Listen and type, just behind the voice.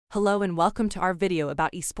Hello and welcome to our video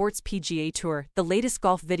about EA Sports PGA Tour, the latest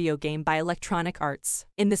golf video game by Electronic Arts.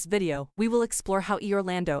 In this video, we will explore how EA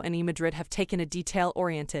Orlando and EA Madrid have taken a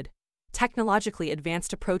detail-oriented, technologically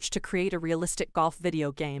advanced approach to create a realistic golf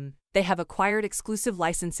video game. They have acquired exclusive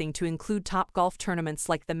licensing to include top golf tournaments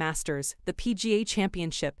like the Masters, the PGA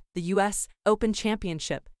Championship, the US Open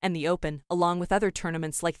Championship, and the Open, along with other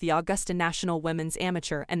tournaments like the Augusta National Women's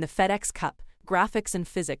Amateur and the FedEx Cup. Graphics and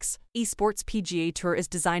physics. EA Sports PGA Tour is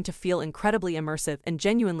designed to feel incredibly immersive and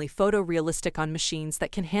genuinely photorealistic on machines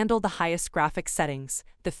that can handle the highest graphics settings.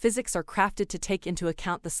 The physics are crafted to take into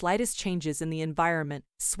account the slightest changes in the environment,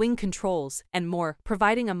 swing controls, and more,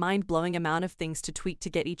 providing a mind-blowing amount of things to tweak to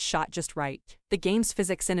get each shot just right. The game's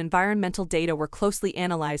physics and environmental data were closely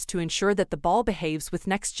analyzed to ensure that the ball behaves with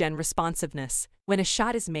next-gen responsiveness. When a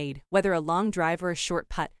shot is made, whether a long drive or a short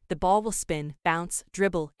putt, the ball will spin, bounce,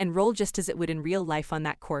 dribble, and roll just as it would in real life on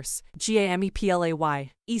that course.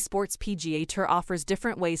 GAMEPLAY. EA Sports PGA Tour offers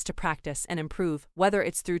different ways to practice and improve, whether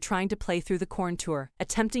it's through trying to play through the Corn Tour,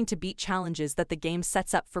 attempting to beat challenges that the game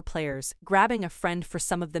sets up for players, grabbing a friend for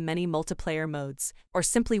some of the many multiplayer modes, or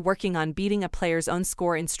simply working on beating a player's own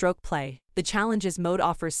score in stroke play. The Challenges mode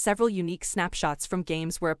offers several unique snapshots from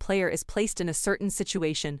games where a player is placed in a certain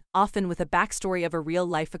situation, often with a backstory of a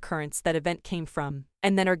real-life occurrence that event came from,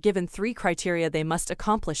 and then are given 3 criteria they must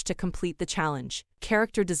accomplish to complete the challenge.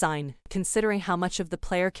 Character design. Considering how much of the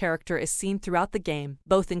player character is seen throughout the game,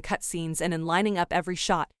 both in cutscenes and in lining up every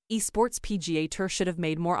shot, EA Sports PGA Tour should have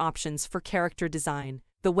made more options for character design.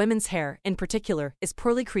 The women's hair, in particular, is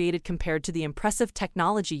poorly created compared to the impressive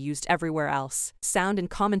technology used everywhere else. Sound and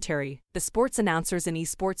commentary. The sports announcers in EA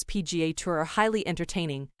Sports PGA Tour are highly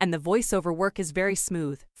entertaining, and the voiceover work is very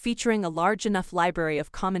smooth, featuring a large enough library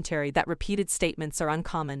of commentary that repeated statements are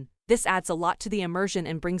uncommon. This adds a lot to the immersion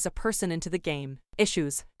and brings a person into the game.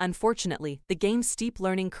 Issues. Unfortunately, the game's steep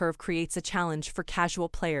learning curve creates a challenge for casual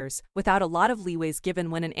players, without a lot of leeways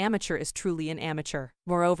given when an amateur is truly an amateur.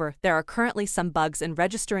 Moreover, there are currently some bugs in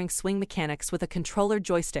registering swing mechanics with a controller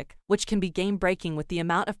joystick, which can be game-breaking with the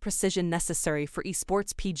amount of precision necessary for EA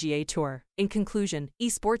Sports PGA Tour. In conclusion, EA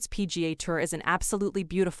Sports PGA Tour is an absolutely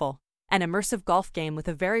beautiful and immersive golf game with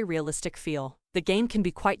a very realistic feel. The game can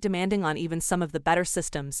be quite demanding on even some of the better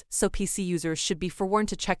systems, so PC users should be forewarned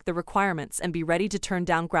to check the requirements and be ready to turn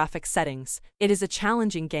down graphics settings. It is a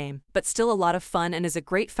challenging game, but still a lot of fun and is a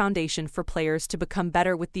great foundation for players to become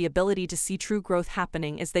better with the ability to see true growth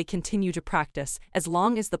happening as they continue to practice, as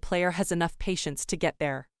long as the player has enough patience to get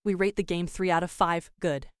there. We rate the game 3 out of 5,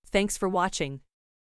 good. Thanks for watching.